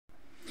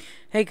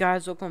Hey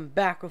guys, welcome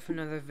back with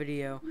another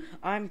video.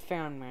 I'm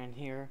Foundman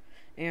here,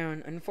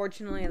 and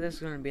unfortunately this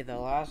is going to be the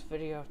last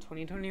video of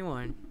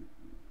 2021.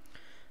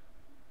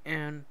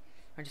 And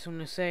I just want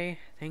to say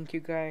thank you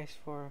guys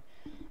for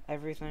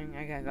everything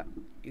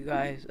you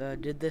guys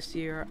did this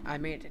year. I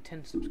made it to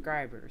 10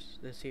 subscribers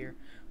this year,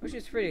 which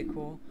is pretty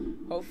cool.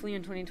 Hopefully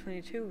in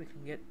 2022 we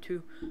can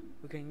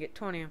get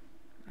 20.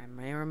 I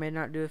may or may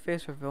not do a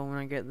face reveal when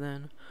I get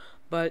then,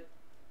 but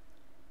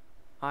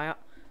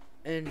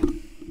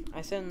and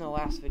I said in the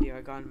last video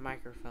I got a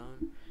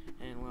microphone,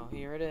 and well,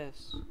 here it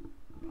is.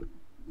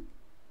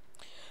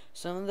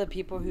 Some of the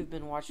people who've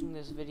been watching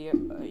this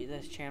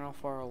this channel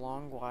for a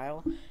long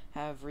while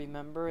have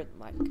remembered,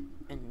 like,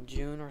 in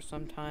June or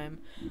sometime,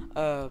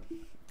 I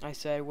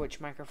said, which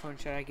microphone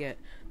should I get,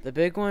 the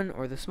big one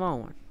or the small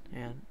one?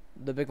 And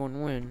the big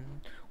one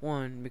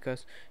won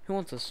because who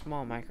wants a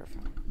small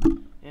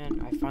microphone?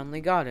 And I finally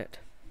got it.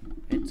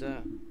 It's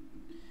not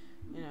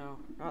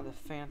the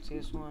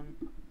fanciest one,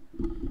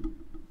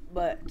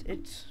 but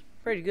it's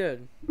pretty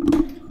good. And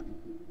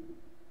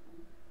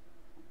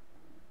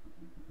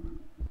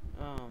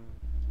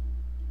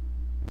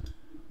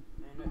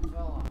it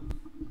fell off.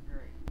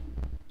 Great.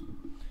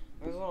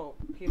 There's a little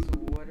piece of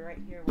wood right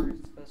here where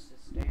it's supposed to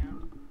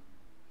stand.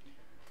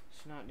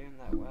 It's not doing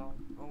that well.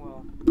 Oh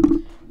well.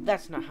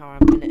 That's not how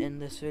I'm gonna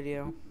end this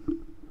video.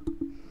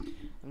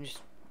 I'm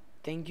just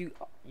thank you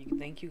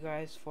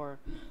guys for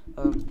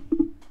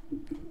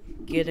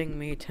getting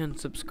me 10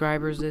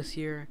 subscribers this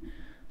year.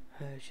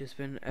 It's just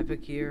been an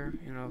epic year,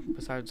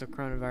 besides the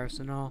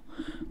coronavirus and all.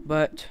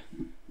 But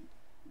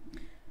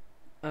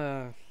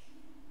that's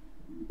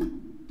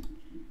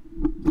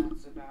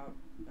about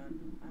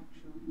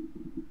actually.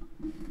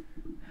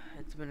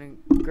 It's been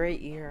a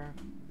great year,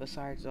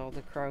 besides all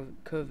the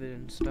COVID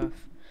and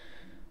stuff.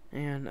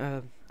 And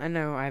I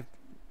know I've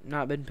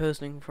not been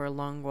posting for a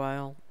long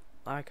while,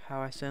 like how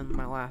I said in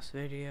my last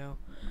video.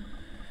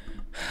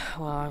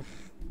 Well,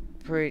 I've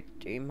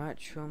pretty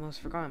much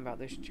almost forgotten about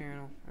this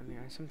channel. I mean,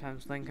 I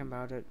sometimes think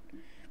about it,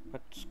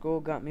 but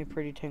school got me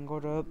pretty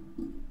tangled up.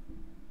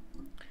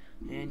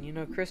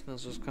 And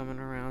Christmas was coming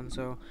around,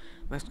 so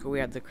my school, we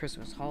had the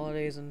Christmas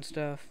holidays and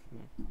stuff.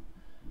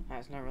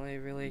 That's not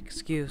really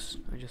excuse.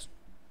 I just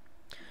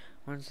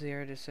wanted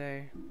here to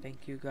say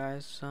thank you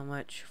guys so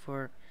much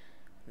for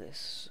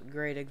this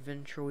great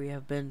adventure we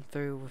have been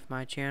through with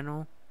my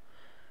channel,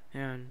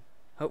 and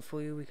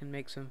hopefully we can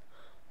make some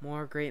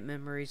more great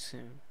memories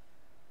soon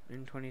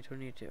in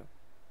 2022.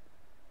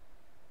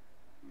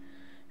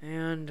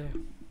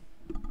 And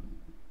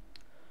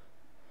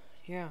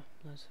yeah,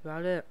 that's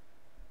about it.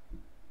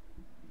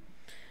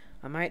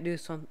 I might do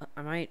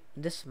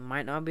this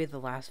might not be the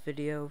last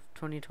video of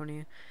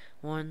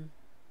 2021.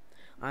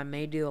 I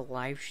may do a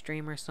live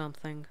stream or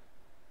something.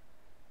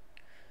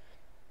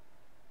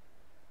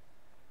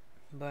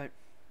 But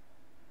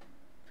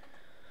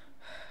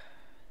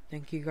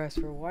thank you guys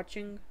for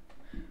watching.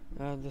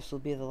 This will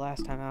be the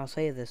last time I'll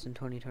say this in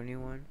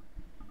 2021.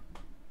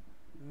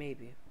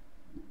 Maybe.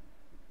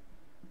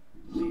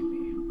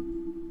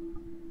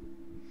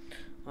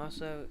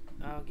 Also,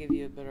 I'll give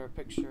you a better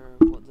picture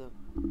of what the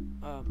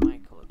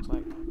mic looks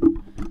like.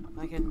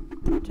 I can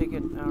take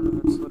it out of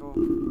its little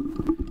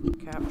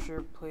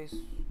capture place.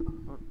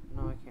 Or,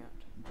 no, I can't.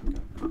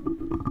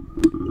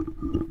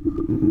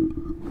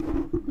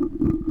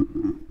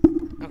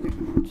 Okay,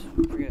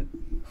 just forget.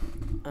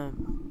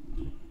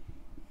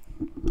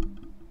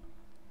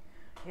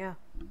 Yeah.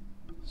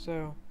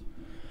 So,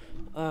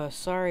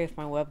 sorry if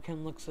my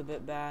webcam looks a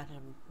bit bad.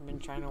 I've been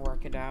trying to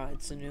work it out.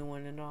 It's a new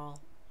one and all.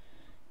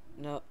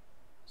 No,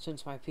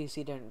 since my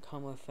PC didn't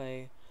come with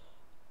a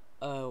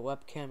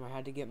webcam, I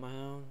had to get my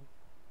own.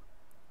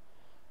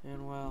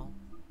 And well,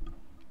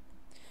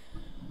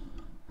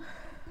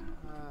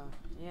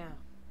 yeah,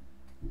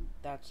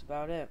 that's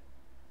about it.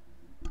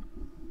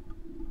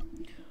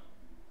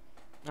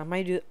 I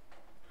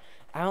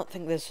don't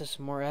think this is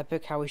more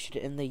epic how we should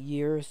end the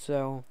year,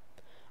 so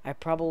I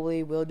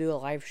probably will do a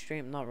live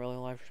stream. Not really a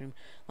live stream,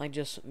 like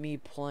just me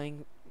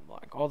playing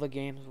like all the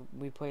games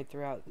I've played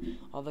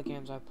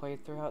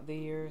throughout the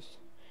years.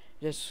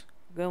 Just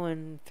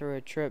going through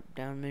a trip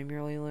down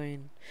memory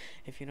lane,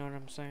 if you know what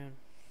I'm saying.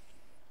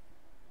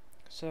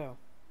 So,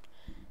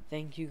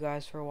 thank you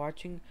guys for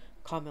watching.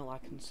 Comment,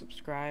 like, and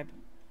subscribe,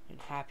 and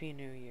Happy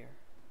New Year.